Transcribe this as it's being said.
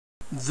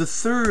The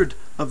third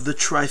of the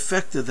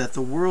trifecta that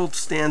the world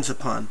stands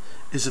upon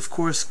is, of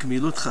course,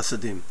 Gemilut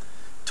Chasadim.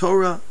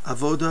 Torah,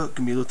 Avoda,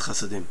 Gemilut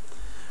Chasadim.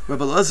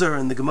 Rabbi Lazar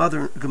in the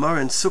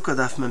Gemara in Sukkah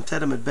Daf Mem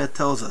Tet Amud Bet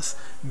tells us,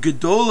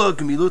 Gedola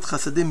Gemilut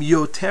Chasadim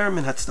Yoter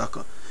Min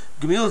Hatzdaka.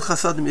 Gemilut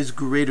Chasadim is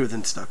greater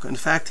than tzedakah. In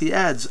fact, he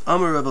adds,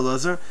 Amar Rabbi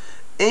Lazar,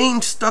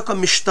 Ein tzedakah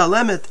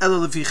mishtalemet ela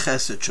levi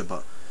chesed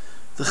sheba.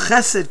 The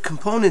chesed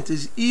component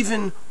is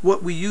even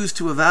what we use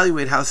to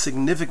evaluate how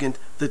significant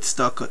the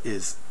tzedakah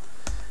is.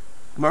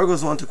 Gemara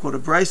goes on to quote a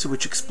brisa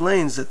which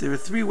explains that there are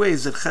three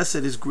ways that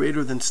chesed is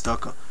greater than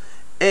tzedakah.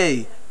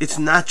 A, it's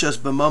not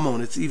just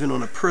b'mamon, it's even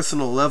on a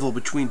personal level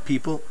between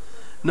people.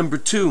 Number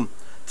two,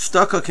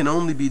 tzedakah can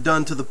only be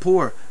done to the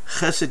poor,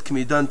 chesed can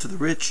be done to the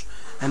rich.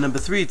 And number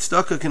three,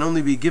 tzedakah can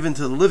only be given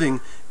to the living,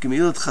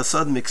 Gemilut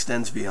Chasadim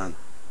extends beyond.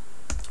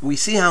 We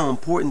see how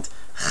important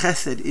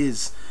chesed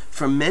is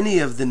for many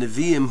of the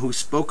Nevi'im who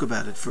spoke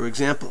about it. For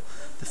example,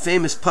 the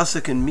famous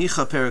pasuk in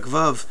Micha Perek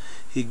Vav,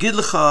 Higid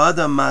lecha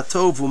adam ma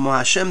tov u'ma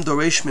Hashem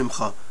doresh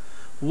mimcha.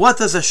 What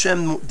does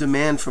Hashem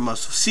demand from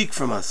us, seek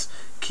from us?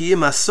 Ki im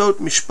asot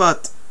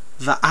mishpat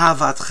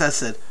va'avat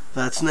chesed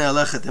va'atznei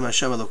alechet im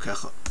Hashem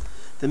Elokecha.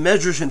 The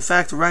Medrash in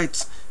fact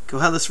writes,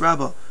 Koheles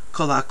Rabbah,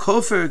 Kol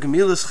ha-kofer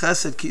gemilas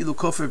chesed ki'ilu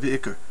kofer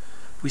be'ikar.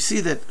 We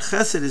see that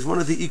chesed is one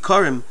of the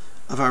ikarim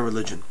of our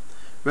religion.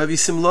 Rabbi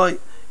Simloi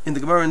in the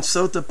Gemara in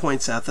Sota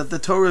points out that the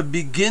Torah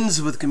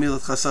begins with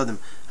Gemilut Chasadim,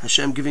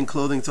 Hashem giving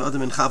clothing to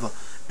Adam and Chava,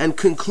 and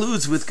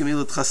concludes with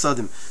Gemilut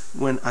Chasadim,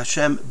 when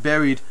Hashem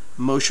buried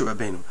Moshe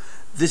Rabbeinu.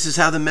 This is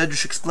how the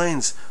Medrash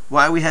explains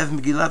why we have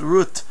Megillat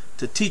Rut,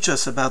 to teach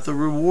us about the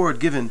reward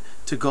given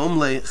to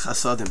Gomlei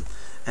Chasadim.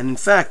 And in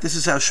fact, this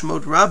is how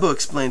Shemot Rabbah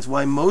explains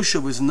why Moshe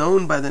was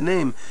known by the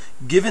name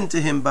given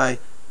to him by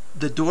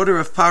the daughter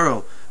of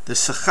Paro, the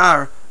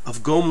Sechar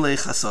of Gomlei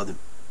Chasadim.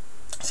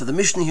 So the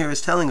Mishnah here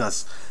is telling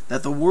us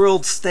that the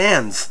world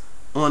stands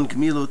on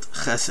Gemilut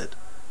Chesed.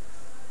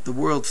 The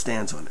world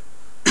stands on it.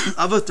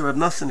 Avot Reb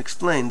Nassan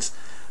explains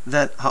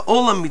that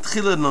Ha'olam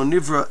mitchila no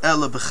nivra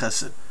ela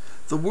b'chesed.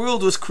 The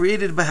world was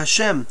created by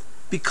Hashem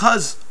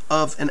because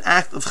of an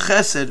act of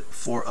chesed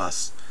for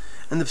us.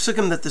 And the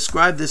psukim that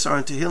describe this are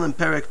in Tehillim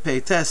Perek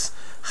Peites,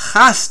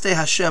 Chaste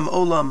Hashem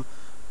Olam,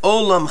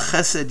 Olam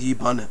Chesed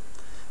Yibane.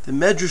 The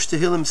Medrash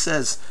Tehillim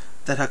says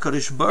that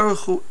HaKadosh Baruch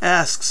Hu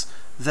asks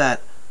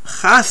that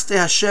Chaste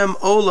Hashem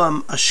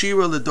Olam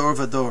Ashira Ledor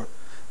Vador.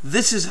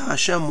 This is how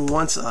Hashem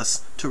wants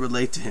us to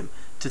relate to Him,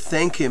 to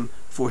thank Him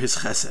for His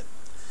chesed.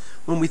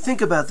 When we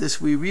think about this,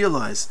 we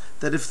realize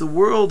that if the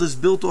world is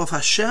built off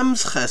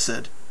Hashem's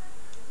chesed,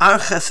 our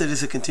chesed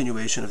is a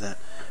continuation of that.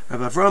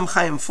 Rabbi Avraham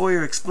Chaim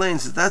Foyer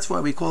explains that that's why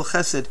we call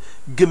chesed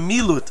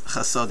Gemilut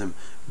Chasadim.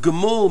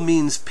 Gemul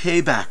means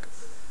payback.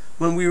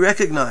 When we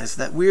recognize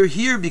that we're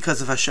here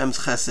because of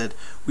Hashem's chesed,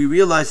 we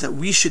realize that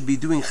we should be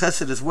doing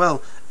chesed as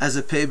well as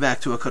a payback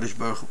to HaKadosh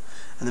Baruch Hu.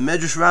 And the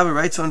Medrash Rabbah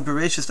writes on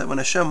Bereshis that when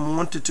Hashem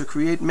wanted to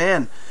create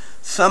man,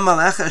 some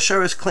Malach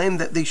Asheris claimed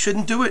that they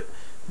shouldn't do it.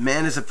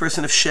 Man is a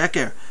person of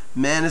sheker.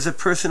 Man is a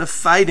person of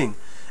fighting.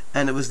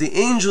 And it was the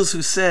angels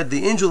who said,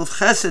 the angel of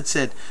Chesed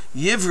said,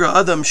 Yivra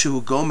Adam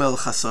Shehu Gomel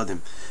Chasadim.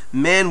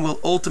 Man will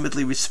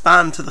ultimately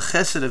respond to the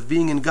Chesed of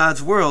being in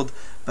God's world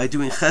by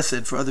doing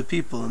Chesed for other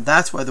people. And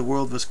that's why the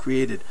world was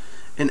created.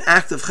 An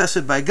act of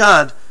Chesed by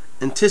God,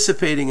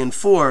 anticipating and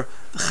for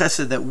the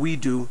Chesed that we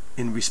do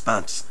in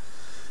response.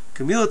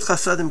 Gemilut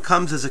Chasadim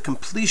comes as a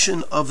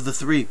completion of the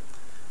three.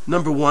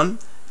 Number one,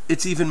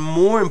 it's even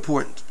more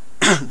important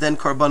than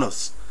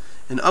Karbanos.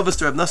 In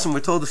Avos Reb Nassim we're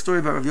told the story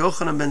about Rabbi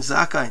Yochanan ben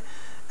Zakkai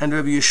and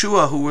Rabbi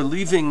Yeshua, who were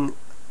leaving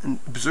and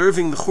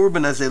observing the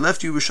Churban as they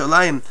left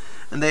Yerushalayim,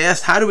 and they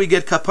asked, how do we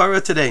get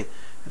kapara today?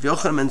 Rabbi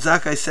Yochanan ben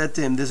Zakkai said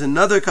to him, there's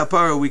another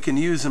kapara we can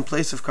use in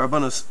place of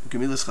Karbanos,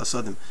 Gemilas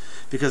Chasadim.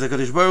 Because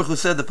HaKadosh Baruch Hu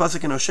said, the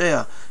pasuk in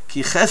Hosea,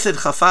 Ki chesed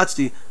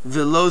chafatzti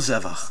velo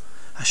zevach.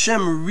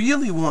 Hashem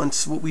really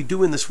wants what we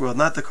do in this world,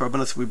 not the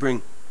Karbanos we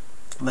bring.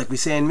 Like we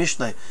say in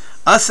Mishnah,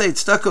 Asay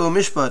tzedakah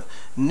u'mishpat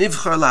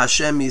nivchar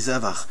la'Hashem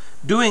mizevach.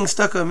 Doing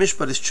tzedakah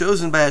u'mishpat is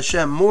chosen by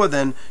Hashem more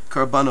than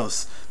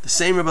karbanos. The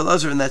same Rabbi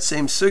Lazar in that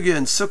same sugya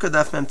in Sukkah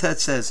Daf Mem Tet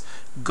says,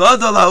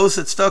 Gadol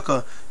ha'oset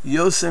tzedakah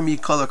yoser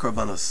mikol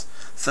karbanos.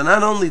 So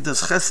not only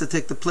does chesed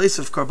take the place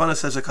of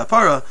karbanos as a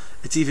kapara,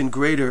 it's even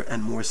greater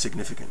and more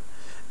significant.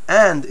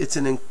 And it's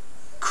an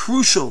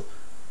crucial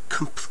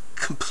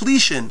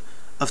completion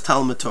of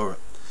Talmud Torah.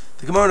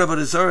 The Gemara about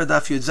Azara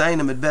Daf Yud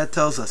Zayin Amud Bet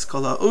tells us,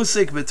 Kol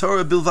ha'osek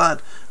b'Torah bilvad.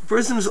 A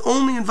person is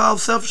only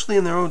involved selfishly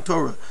in their own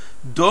Torah.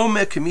 Dome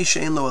k'mi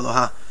she'en lo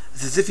Eloha.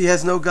 It's as if he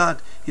has no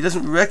God. He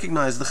doesn't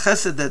recognize the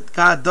chesed that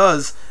God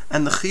does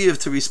and the chiyuv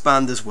to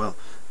respond as well.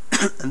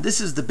 And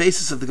this is the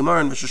basis of the Gemara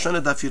in Rosh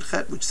Hashanah Daf Yud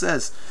Chet, which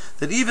says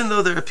that even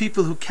though there are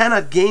people who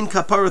cannot gain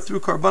kapara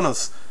through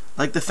karbanos,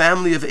 like the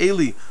family of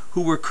Eli,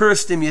 who were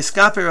cursed in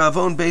Yeskaper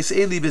Avon Beis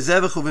Eli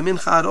Bezevach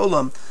Uvemincha Ad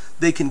Olam,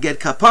 they can get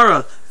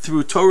kapara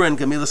through Torah and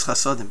Gemilas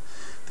Chasadim.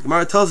 The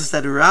Gemara tells us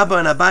that Rabbah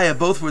and Abaya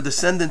both were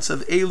descendants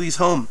of Eli's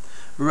home.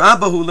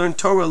 Rabbah, who learned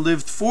Torah,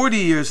 lived 40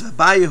 years.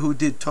 Abaye, who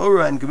did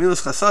Torah and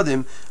Gemilas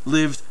Chasadim,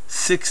 lived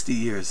 60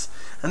 years.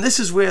 And this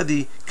is where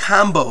the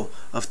combo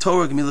of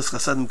Torah, Gemilas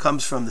Chasadim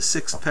comes from. The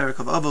 6th parak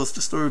of Avos,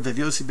 the story of Rav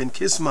Yossi ben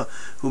Kisma,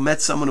 who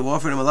met someone who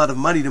offered him a lot of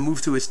money to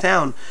move to his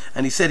town,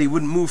 and he said he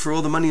wouldn't move for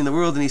all the money in the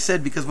world, and he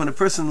said because when a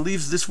person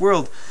leaves this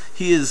world,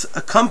 he is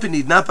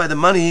accompanied not by the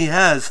money he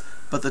has,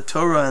 but the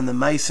Torah and the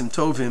Maisim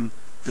Tovim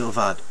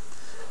Bilvad.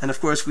 And of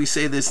course we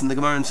say this in the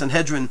Gemara in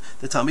Sanhedrin.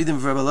 The Talmidim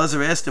of Rabbi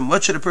Elazar asked him,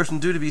 what should a person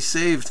do to be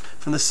saved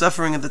from the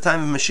suffering at the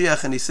time of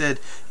Mashiach? And he said,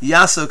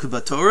 Yasok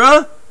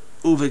b'Torah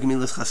uve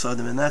gemilas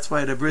chasadim. And that's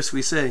why at a bris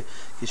we say,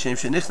 Kishem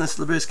shenichnas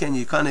lebris ken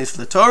yikanes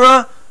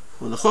l'Torah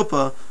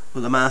u'lechuppah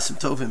u'lemaasim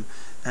tovim.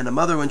 And a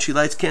mother, when she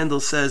lights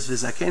candles, says,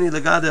 V'zakeni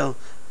legadel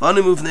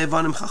banim uvnei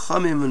vanim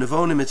chachamim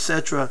u'nevonim,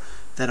 etc.,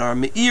 that are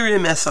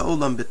meirim es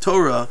ha'olam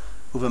b'Torah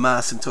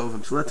uv'maasim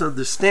tovim. So let's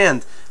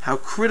understand how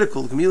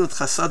critical Gemilut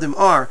Chasadim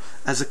are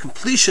as a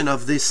completion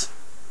of this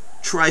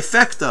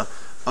trifecta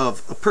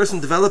of a person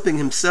developing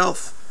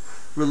himself,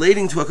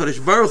 relating to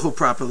HaKadosh Baruch Hu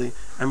properly,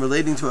 and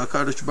relating to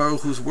HaKadosh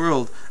Baruch Hu's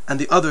world and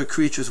the other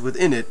creatures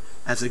within it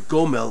as a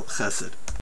Gomel Chesed.